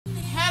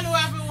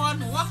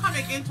welcome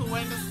again to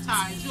Wednesday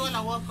Styles. You all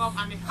are welcome,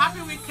 and a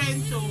happy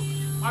weekend to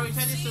my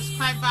returning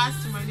subscribers,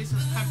 to my new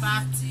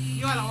subscribers.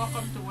 You all are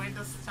welcome to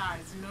Wednesday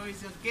Styles. You know,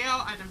 it's your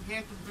girl, and I'm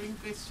here to bring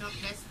great short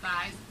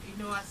hairstyles, you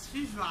know, as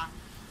usual,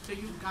 to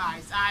you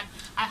guys. And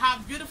I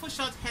have beautiful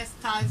short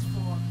hairstyles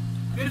for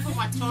beautiful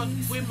matured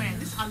women.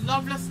 These are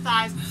lovely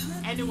styles.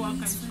 Anyone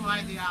can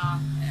try. They are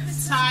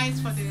styles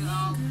for the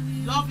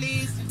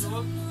lovelies, you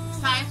know,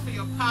 styles for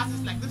your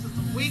parties. Like, this is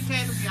the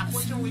weekend, we are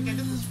approaching weekend.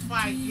 This is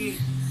Friday,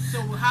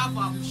 so we have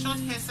short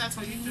hairstyles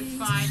for you to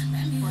try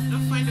for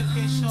different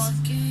occasions.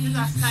 These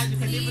are styles you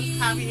can even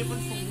carry even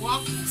for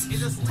work.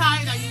 It's a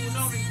style that you will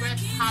not regret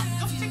having.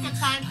 Just take your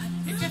time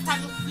and check out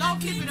those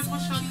lovely, beautiful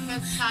short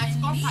hairstyles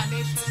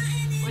compilations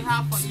we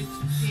have for you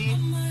today.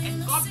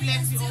 And God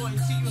bless you all, and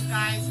see you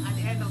guys at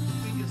the end of the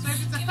video. So if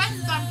it's the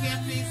first time here,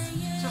 please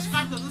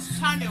subscribe to this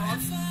channel,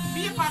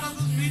 be a part of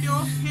this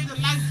video, hit the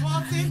like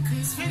button,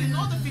 hit the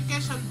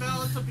notification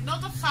bell to be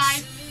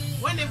notified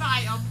whenever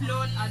I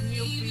upload a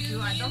new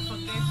video. And don't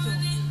forget to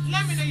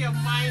let me know your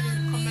mind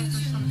in the comment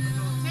section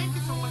below. Thank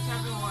you so much,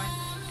 everyone,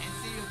 and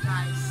see you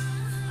guys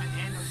at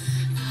the end of the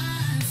video.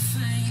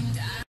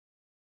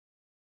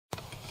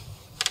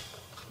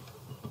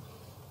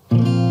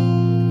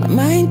 My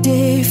mind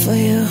day for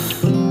you,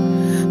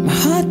 my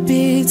heart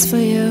beats for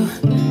you.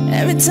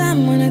 Every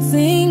time when I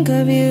think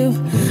of you,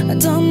 I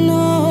don't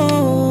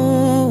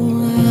know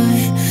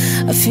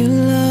why I feel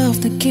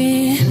loved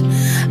again.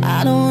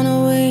 I don't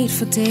wanna wait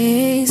for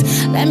days.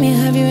 Let me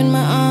have you in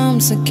my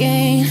arms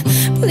again,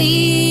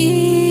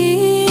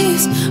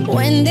 please.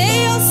 When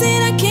they all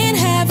said I can't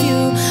have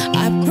you,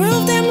 I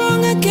proved them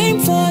wrong, I came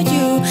for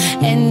you.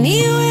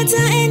 Anywhere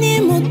to any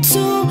mood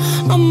too.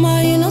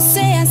 You know,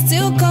 say I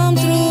still come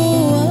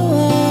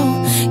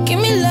through. Give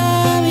me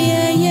love,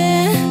 yeah,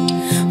 yeah,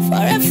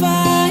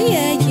 forever,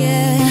 yeah,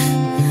 yeah.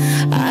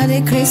 I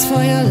decrease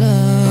for your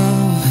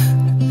love.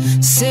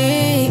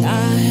 Say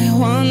I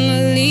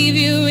wanna leave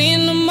you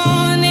in the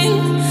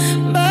morning,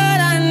 but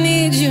I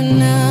need you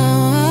now.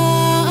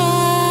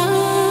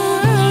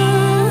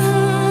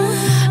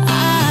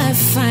 I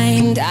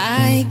find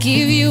I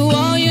give you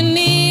all you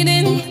need,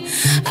 and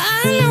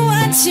I know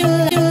what you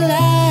like.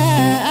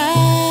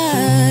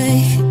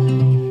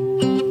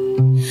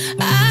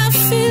 I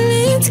feel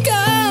it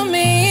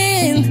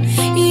coming,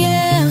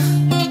 yeah.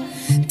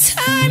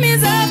 Time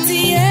is of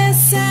the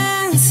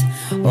essence.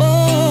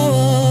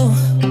 Oh,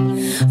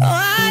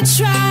 I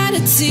try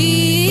to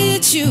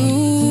teach you,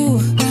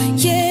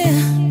 yeah,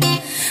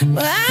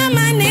 but I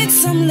might need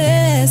some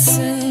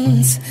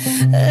lessons.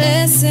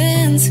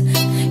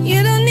 You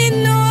don't need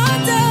no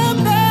other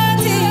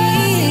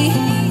body,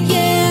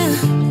 yeah.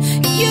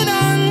 You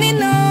don't need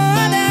no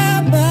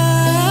other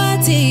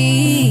body,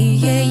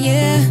 yeah,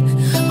 yeah.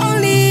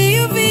 Only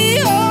you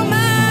feel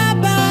my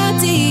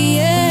body,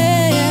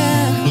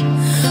 yeah.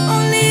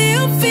 Only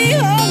you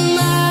feel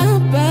my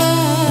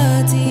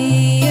body,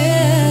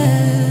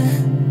 yeah.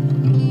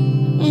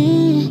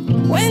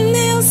 When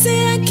they all say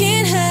I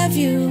can't have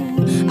you,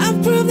 I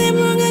prove them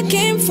wrong, I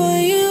came for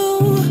you.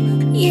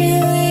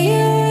 Yeah,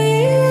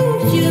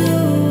 you,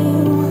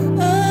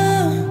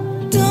 oh,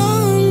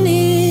 don't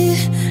need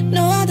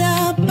no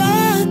other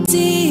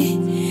body.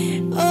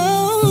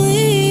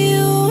 Only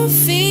you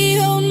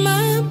feel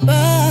my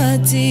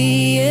body,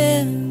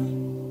 yeah.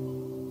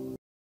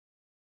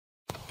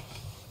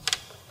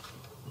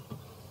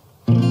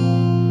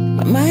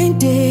 My mind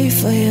day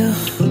for you,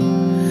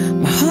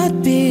 my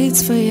heart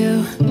beats for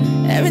you.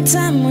 Every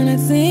time when I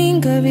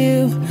think of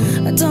you,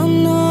 I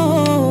don't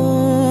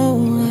know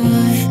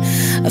why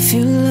I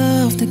feel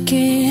loved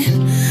again.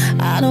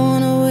 I don't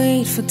wanna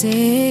wait for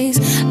days.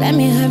 Let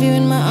me have you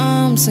in my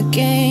arms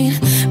again,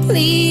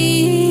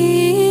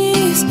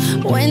 please.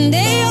 When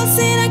they all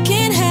said I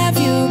can't have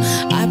you,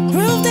 I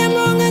proved them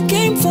wrong, I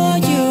came for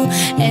you.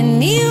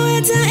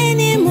 Anywhere to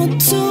any mood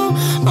too.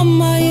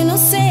 You know,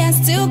 say I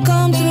still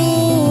come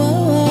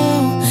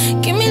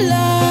through. Give me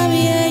love,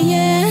 yeah,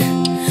 yeah,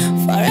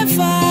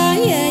 forever,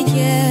 yeah,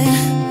 yeah.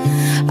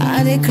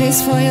 I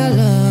decrease for your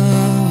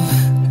love.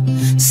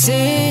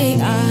 Say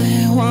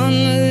I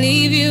wanna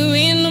leave you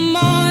in the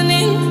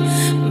morning,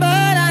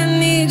 but I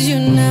need you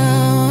now.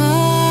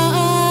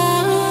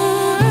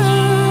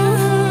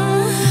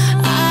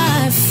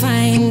 I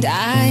find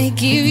I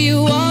give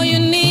you all you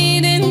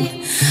need, and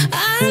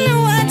I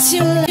know what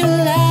you like.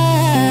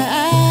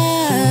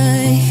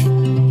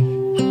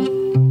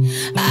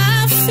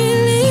 I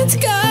feel it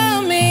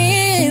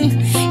coming,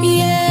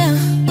 yeah.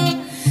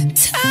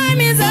 Time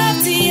is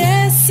of the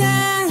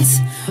essence.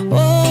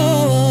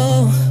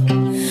 Oh,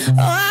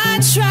 I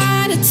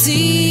try to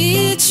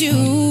teach you,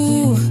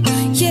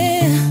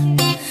 yeah,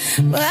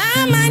 but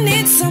I might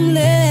need some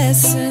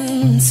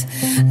lessons.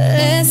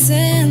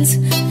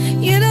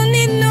 You don't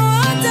need no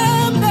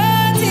other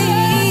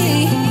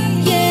body,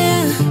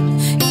 yeah.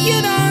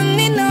 You don't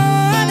need no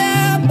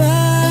other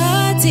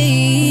body,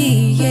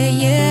 yeah,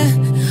 yeah.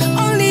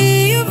 Only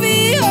you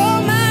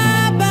feel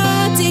my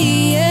body,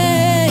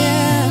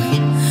 yeah.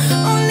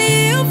 Only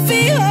you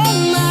feel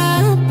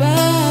my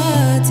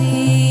body,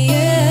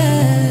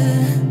 yeah.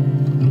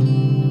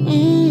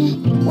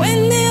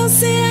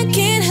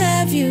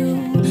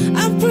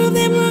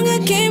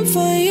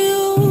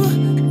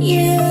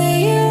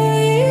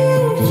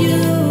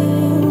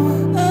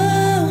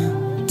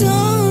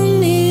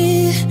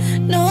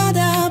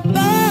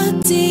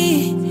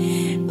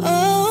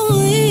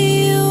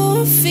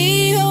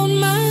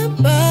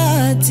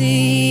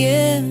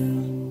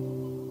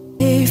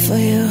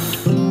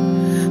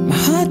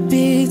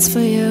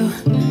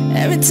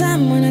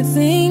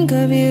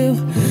 you.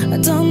 I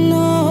don't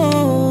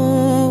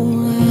know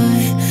why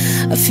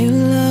I feel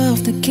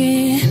loved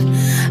again.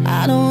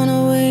 I don't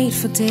wanna wait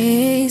for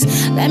days.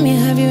 Let me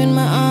have you in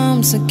my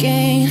arms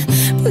again,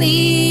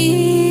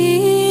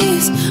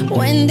 please.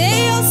 When they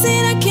all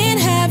said I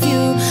can't have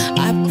you,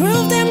 I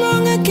proved them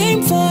wrong, I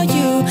came for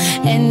you.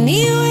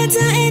 Anywhere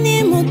to any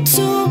mood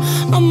too.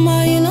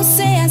 You know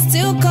say I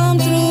still come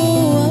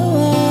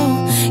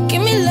through.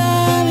 Give me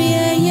love,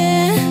 yeah,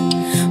 yeah.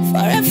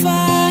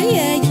 Forever,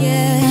 yeah,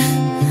 yeah.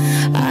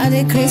 I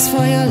decrease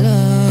for your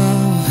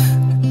love.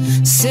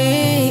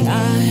 Say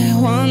I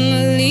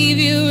wanna leave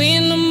you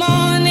in the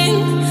morning,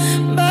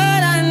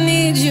 but I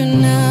need you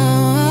now.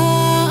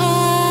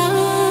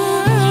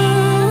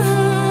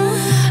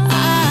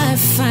 I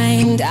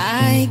find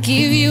I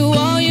give you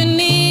all you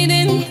need,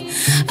 and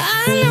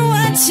I know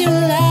what you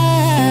like.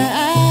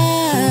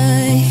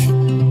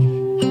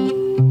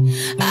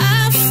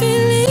 I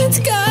feel it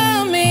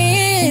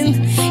coming,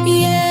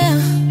 yeah.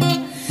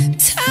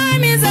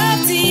 Time is of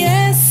the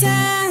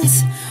essence.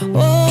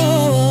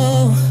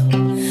 Oh,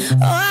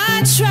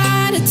 I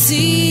try to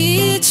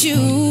teach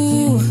you,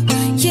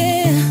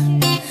 yeah,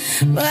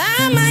 but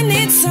I might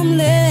need some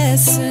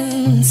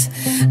lessons.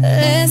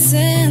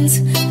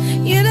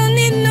 You don't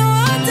need no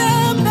other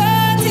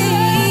body,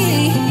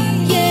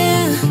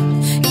 yeah.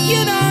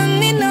 You don't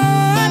need no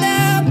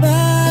other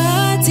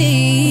body,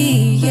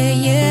 yeah,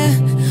 yeah.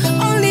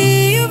 Only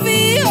you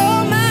feel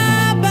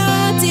my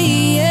body,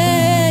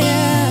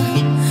 yeah.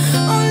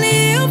 Only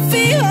you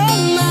feel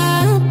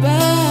my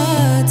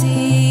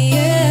body,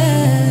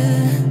 yeah.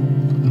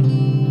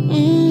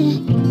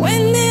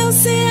 When they all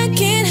say I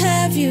can't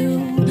have you,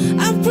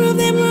 I prove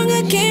them wrong,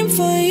 I came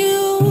for you.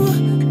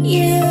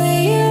 Yeah,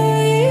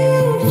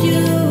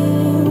 you.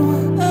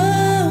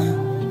 Oh,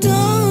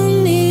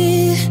 don't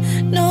need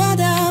no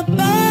other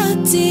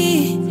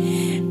body.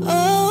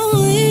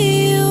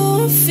 Only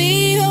you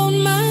feel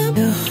my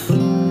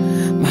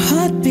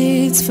heart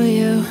beats for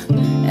you.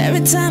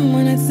 Every time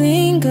when I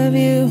think of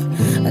you,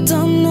 I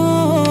don't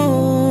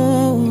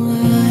know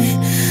why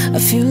I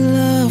feel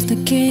loved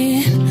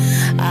again.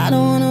 I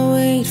don't wanna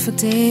wait for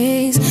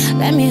days.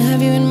 Let me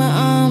have you in my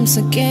arms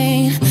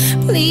again,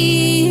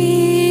 please.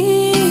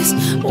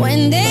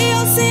 When they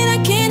all said I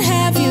can't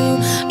have you,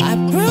 I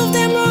proved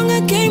them wrong,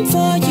 I came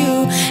for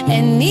you.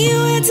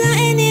 Anywhere to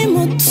any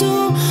mood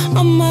too.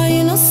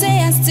 You know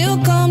say I still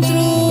come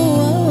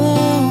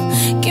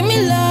through. Give me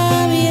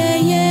love, yeah,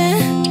 yeah.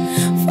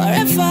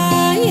 Forever,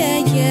 yeah,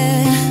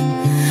 yeah.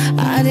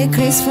 I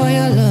decrease for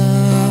your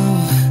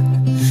love.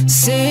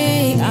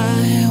 Say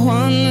I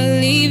wanna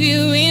leave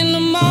you in the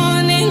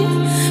morning,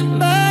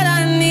 but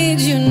I need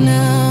you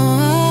now.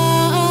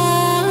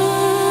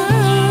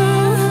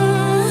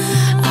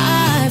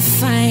 I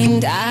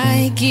find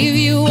I give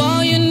you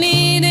all you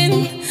need,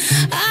 and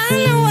I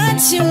know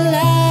what you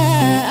like.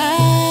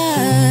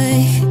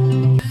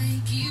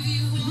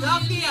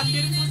 Lovely and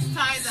beautiful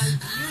styles as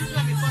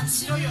usual, because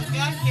you know your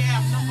girl here,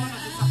 I'm not going to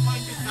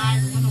disappoint you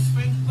guys. I'm going to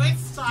bring great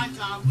styles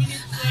that are really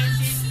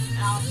trendy,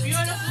 that are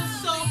beautiful.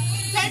 So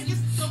thank you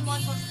so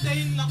much for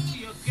staying locked to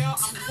your girl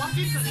and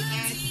watching to the